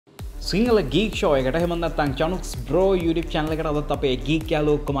sinhala geek show එකට එහෙම නැත්නම් Chanux bro YouTube channel එකට අදත් අපේ geek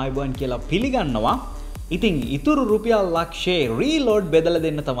යාළුවෝ ඔක්කොම ආයිබෝන් කියලා පිළිගන්නවා. ඉතින් ඉතුරු රුපියල් ලක්ෂයේ රීලෝඩ් බෙදලා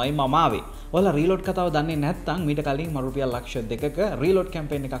දෙන්න තමයි මම ආවේ. ඔයාලා රීලෝඩ් කතාව දන්නේ නැත්නම් මීට කලින් මම රුපියල් ලක්ෂ 2ක රීලෝඩ්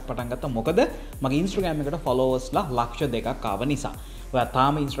කැම්පේන් එකක් පටන් ගත්තා. මොකද මගේ Instagram එකට followers ලා ලක්ෂ 2ක් ආව නිසා. ඔයා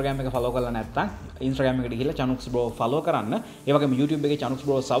තාම Instagram එක follow කරලා නැත්නම් Instagram එකට ගිහිල්ලා Chanux bro follow කරන්න. ඒ වගේම YouTube එකේ Chanux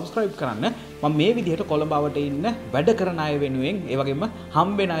bro subscribe කරන්න. මම මේ විදිහට කොළඹවට ඉන්න වැඩ කරන අය වෙනුවෙන් ඒ වගේම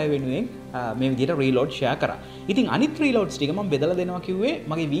හම්බෙන අය වෙනුවෙන් මේ විදිහට රීලෝඩ් share කරා. ඉතින් අනිත් රීලෝඩ්ස් ටික මම බෙදලා දෙනවා කිව්වේ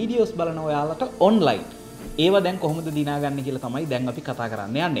මගේ වීඩියෝස් බලන ඔයාලට online. ඒව දැන් කොහොමද දිනාගන්නේ කියලා තමයි දැන් අපි කතා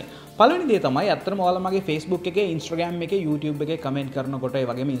කරන්න යන්නේ. පළවෙනි දේ තමයි අත්‍තරම ඔයාලා මගේ Facebook එකේ, Instagram එකේ, YouTube එකේ comment කරනකොට ඒ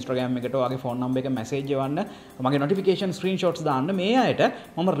වගේම Instagram එකට ඔයාගේ phone number එක message එවන්න, මගේ notification screenshots දාන්න මේ අයට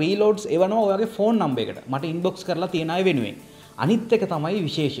මම reloads එවනවා ඔයාගේ phone number එකට. මට inbox කරලා තියෙන අය වෙනුවෙන්. අනිත් එක තමයි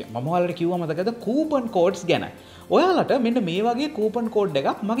විශේෂය. මම ඔයාලට කිව්වා මතකද coupon codes ගැන. ඔයාලට මෙන්න මේ වගේ coupon code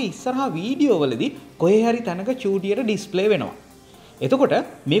එකක් මගේ ඉස්සරහා වීඩියෝ වලදී කොහේ හරි තැනක චූටියට display වෙනවා. එතකොට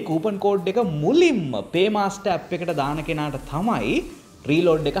මේ කූපන් කෝඩ් එක මුලින්ම Paymaster app එකට දාන කෙනාට තමයි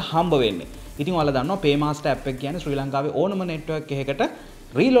රීලෝඩ් එක හම්බ වෙන්නේ. ඉතින් ඔයාලා දන්නවා Paymaster app එක කියන්නේ ශ්‍රී ලංකාවේ ඕනම network එකකට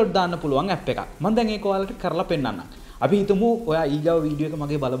රීලෝඩ් දාන්න පුළුවන් app එකක්. මම දැන් ඒක ඔයාලට කරලා පෙන්නන්නම්. අපි හිතමු ඔයා ඊගාව වීඩියෝ එක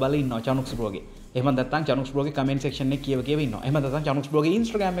මගේ බල ඉන්නවා Chanux bro ගේ. එහෙම නැත්නම් Chanux bro ගේ comment section එකේ කියව ඉන්නවා. එහෙම නැත්නම් Chanux bro ගේ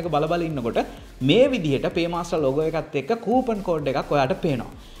Instagram එක බල ඉන්නකොට මේ විදිහට Paymaster logo එකත් එක්ක කූපන් කෝඩ් එකක් ඔයාට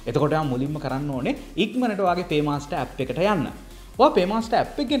පේනවා. එතකොට ඔයා මුලින්ම කරන්න ඕනේ ඉක්මනට ඔයාගේ Paymaster app එකට යන්න. ඔයා Paymaster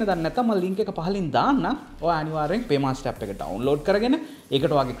app එක ගැන දන්නේ නැත්නම් මම link එක පහලින් දාන්න. ඔයා අනිවාර්යෙන් Paymaster app එක download කරගෙන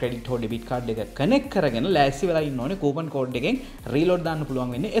ඒකට ඔයාගේ credit හෝ debit card එක connect කරගෙන ලෑස්ති වෙලා ඉන්න ඕනේ coupon code එකෙන් reload දාන්න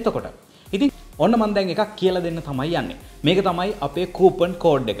පුළුවන් වෙන්නේ එතකොට. ඉතින් ඔන්න මම දැන් එකක් කියලා දෙන්න තමයි යන්නේ. මේක තමයි අපේ coupon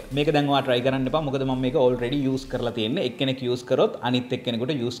code එක. මේක දැන් ඔයා try කරන්න එපා. මොකද මම මේක already use කරලා තියෙන්නේ. එක්කෙනෙක් use කරොත් අනිත්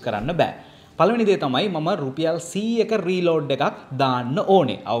එක්කෙනෙකුට use කරන්න බෑ. පළවෙනි දේ තමයි මම රුපියල් 100ක රීලෝඩ් එකක් දාන්න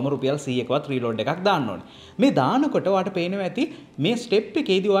ඕනේ. අවම රුපියල් 100කවත් රීලෝඩ් එකක් දාන්න ඕනේ. මේ දානකොට ඔයාට පේනවා ඇති මේ ස්ටෙප්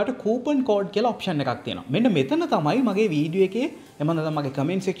එකේදී ඔයාට coupon code කියලා option එකක් තියෙනවා. මෙන්න මෙතන තමයි මගේ වීඩියෝ එකේ එහෙම නැත්නම් මගේ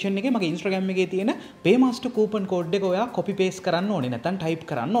comment section එකේ මගේ Instagram එකේ තියෙන Paymaster coupon code එක ඔයා copy paste කරන්න ඕනේ. නැත්නම් type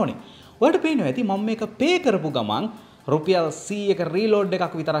කරන්න ඕනේ. ඔයාට පේනවා ඇති මම මේක pay කරපු ගමන් රුපියල් 100ක රීලෝඩ්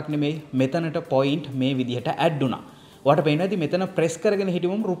එකක් විතරක් නෙමෙයි මෙතනට point මේ විදිහට add වුණා. ඔයාට පේනවා ඇති මෙතන press කරගෙන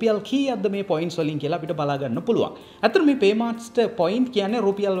හිටවම රුපියල් කීයක්ද මේ points වලින් කියලා අපිට බලා ගන්න පුළුවන්. ඇත්තට මේ Paymaster point කියන්නේ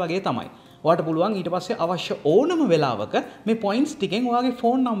රුපියල් වගේ තමයි. ඔයාට පුළුවන් ඊට පස්සේ අවශ්‍ය ඕනම වෙලාවක මේ points ටිකෙන් ඔයාගේ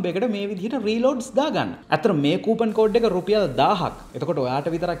phone number එකට මේ විදිහට reloads දාගන්න. ඇත්තට මේ coupon code එක රුපියල් 1000ක්. එතකොට ඔයාට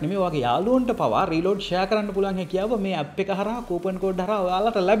විතරක් නෙමෙයි ඔයාගේ යාළුවන්ට පවා reload share කරන්න පුළුවන් හැකියාව මේ app එක හරහා coupon code හරහා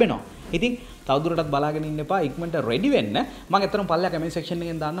ඔයාලට ලැබෙනවා. ඉතින් තවදුරටත් බලාගෙන ඉන්න එපා. ඉක්මනට ready වෙන්න. මම ඇත්තටම පල්ලෙහා comment section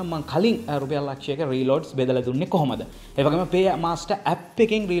එකෙන් දාන්නම් මම කලින් රුපියල් ලක්ෂයක reloads බෙදලා දුන්නේ කොහොමද? ඒ වගේම Paymaster app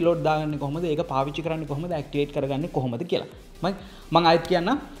එකෙන් reload දාගන්නේ කොහොමද? ඒක පාවිච්චි කරන්නේ කොහොමද? activate කරගන්නේ කොහොමද කියලා. මම ආයෙත්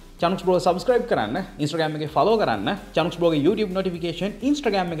කියන්නම් Chanux bro subscribe කරන්න, Instagram එකේ follow කරන්න, Chanux bro ගේ YouTube notification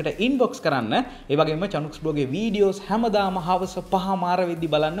Instagram එකට inbox කරන්න. ඒ වගේම Chanux bro ගේ videos හැමදාම හවස 5:00 වෙද්දි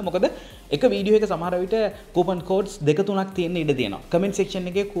බලන්න. මොකද එක වීඩියෝ එක සමහර විට coupon codes දෙක තුනක් තියෙන්න ඉඩ තියෙනවා. comment section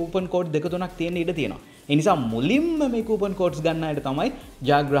එකේ coupon code දෙක තුනක් තියෙන්න ඉඩ තියෙනවා. ඒ නිසා මුලින්ම මේ coupon codes ගන්න අයට තමයි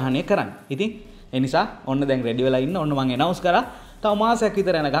ජයග්‍රහණය කරන්නේ. ඉතින් ඒ නිසා ඔන්න දැන් ready වෙලා ඉන්න. ඔන්න මම announce කරා. තව මාසයක්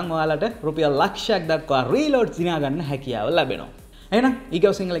විතර යනකම් ඔයාලට රුපියල් ලක්ෂයක් දක්වා reload දිනා ගන්න හැකියාව ලැබෙනවා. එහෙනම්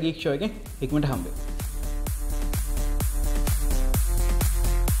ඊගොල්ලෝ සිංහල geek show එකෙන් ඉක්මනට හම්බෙමු.